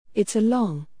It's a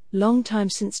long, long time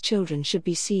since children should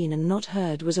be seen and not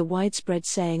heard was a widespread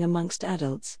saying amongst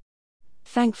adults.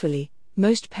 Thankfully,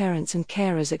 most parents and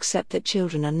carers accept that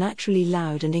children are naturally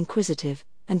loud and inquisitive,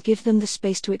 and give them the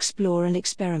space to explore and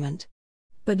experiment.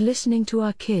 But listening to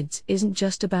our kids isn't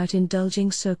just about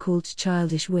indulging so-called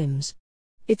childish whims.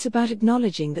 It's about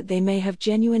acknowledging that they may have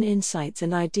genuine insights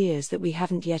and ideas that we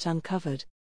haven't yet uncovered.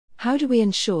 How do we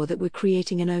ensure that we're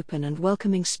creating an open and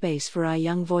welcoming space for our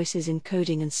young voices in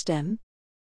coding and STEM?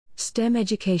 STEM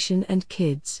education and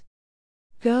kids.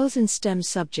 Girls in STEM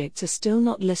subjects are still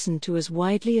not listened to as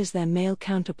widely as their male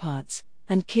counterparts,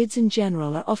 and kids in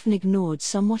general are often ignored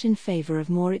somewhat in favor of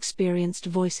more experienced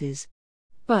voices.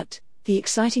 But the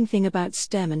exciting thing about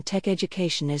STEM and tech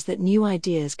education is that new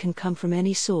ideas can come from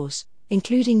any source,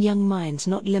 including young minds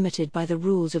not limited by the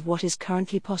rules of what is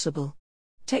currently possible.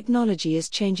 Technology is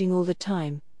changing all the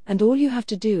time, and all you have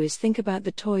to do is think about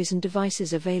the toys and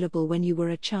devices available when you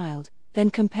were a child, then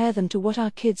compare them to what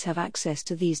our kids have access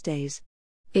to these days.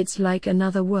 It's like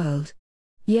another world.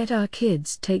 Yet our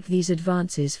kids take these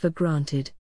advances for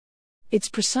granted. It's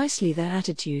precisely their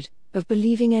attitude, of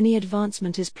believing any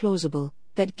advancement is plausible,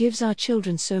 that gives our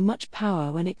children so much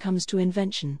power when it comes to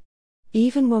invention.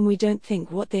 Even when we don't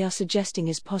think what they are suggesting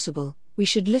is possible, we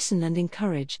should listen and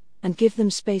encourage, and give them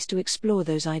space to explore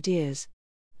those ideas.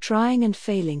 Trying and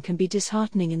failing can be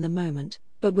disheartening in the moment,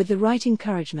 but with the right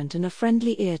encouragement and a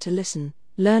friendly ear to listen,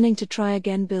 learning to try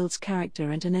again builds character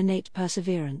and an innate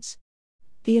perseverance.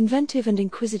 The inventive and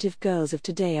inquisitive girls of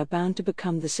today are bound to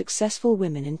become the successful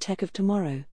women in tech of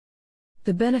tomorrow.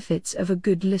 The benefits of a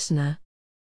good listener.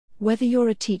 Whether you're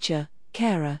a teacher,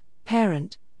 carer,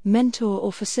 parent, mentor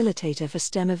or facilitator for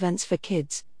STEM events for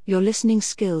kids, your listening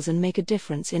skills and make a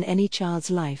difference in any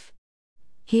child's life.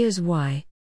 Here's why.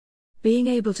 Being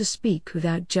able to speak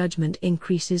without judgment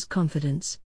increases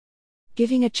confidence.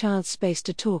 Giving a child space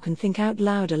to talk and think out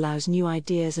loud allows new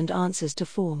ideas and answers to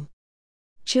form.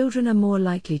 Children are more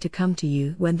likely to come to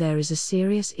you when there is a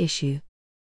serious issue.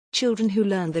 Children who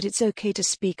learn that it's okay to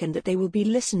speak and that they will be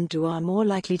listened to are more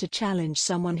likely to challenge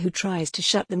someone who tries to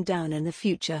shut them down in the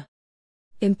future.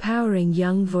 Empowering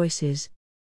young voices.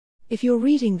 If you're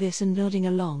reading this and nodding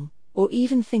along, or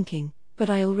even thinking, but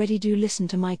I already do listen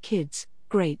to my kids,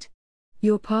 great.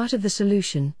 You're part of the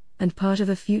solution, and part of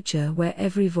a future where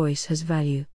every voice has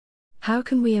value. How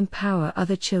can we empower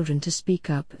other children to speak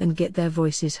up and get their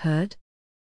voices heard?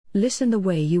 Listen the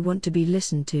way you want to be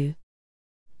listened to.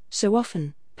 So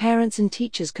often, parents and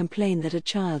teachers complain that a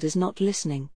child is not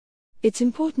listening. It's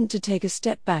important to take a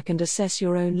step back and assess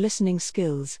your own listening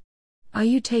skills. Are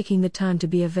you taking the time to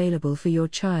be available for your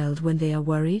child when they are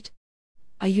worried?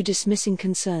 Are you dismissing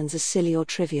concerns as silly or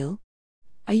trivial?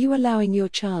 Are you allowing your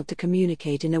child to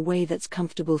communicate in a way that's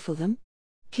comfortable for them?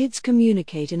 Kids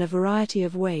communicate in a variety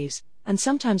of ways, and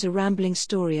sometimes a rambling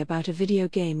story about a video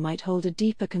game might hold a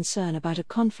deeper concern about a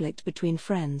conflict between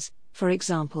friends, for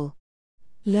example.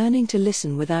 Learning to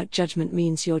listen without judgment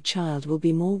means your child will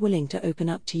be more willing to open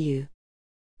up to you.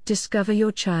 Discover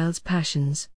your child's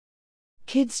passions.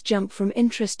 Kids jump from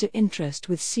interest to interest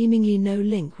with seemingly no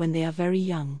link when they are very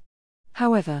young.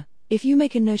 However, if you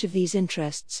make a note of these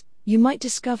interests, you might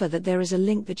discover that there is a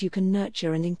link that you can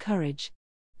nurture and encourage.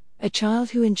 A child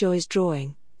who enjoys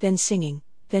drawing, then singing,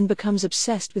 then becomes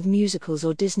obsessed with musicals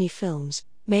or Disney films,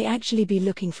 may actually be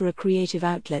looking for a creative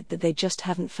outlet that they just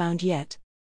haven't found yet.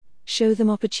 Show them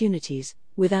opportunities,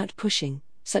 without pushing,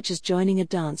 such as joining a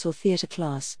dance or theater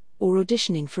class, or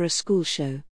auditioning for a school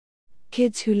show.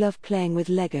 Kids who love playing with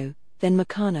Lego, then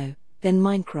Meccano, then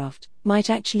Minecraft, might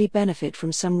actually benefit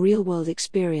from some real-world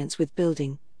experience with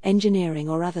building, engineering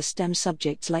or other STEM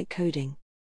subjects like coding.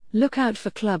 Look out for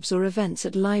clubs or events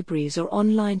at libraries or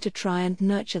online to try and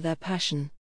nurture their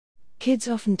passion. Kids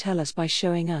often tell us by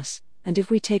showing us, and if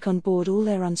we take on board all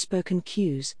their unspoken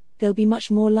cues, they'll be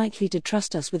much more likely to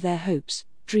trust us with their hopes,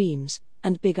 dreams,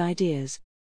 and big ideas.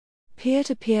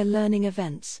 Peer-to-peer learning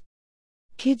events.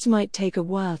 Kids might take a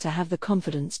while to have the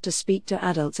confidence to speak to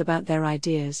adults about their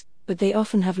ideas, but they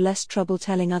often have less trouble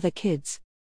telling other kids.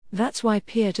 That's why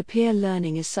peer-to-peer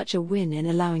learning is such a win in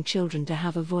allowing children to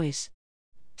have a voice.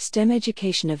 STEM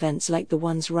education events like the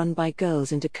ones run by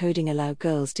Girls Into Coding allow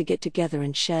girls to get together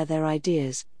and share their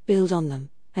ideas, build on them,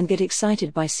 and get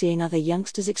excited by seeing other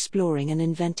youngsters exploring and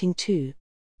inventing too.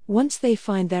 Once they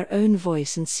find their own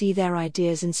voice and see their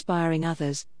ideas inspiring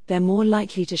others, they're more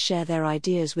likely to share their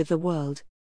ideas with the world.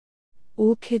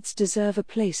 All kids deserve a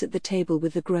place at the table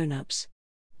with the grown-ups.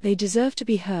 They deserve to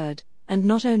be heard, and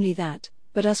not only that,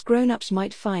 but us grown-ups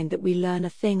might find that we learn a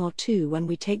thing or two when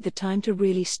we take the time to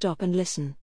really stop and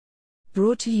listen.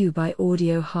 Brought to you by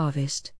Audio Harvest.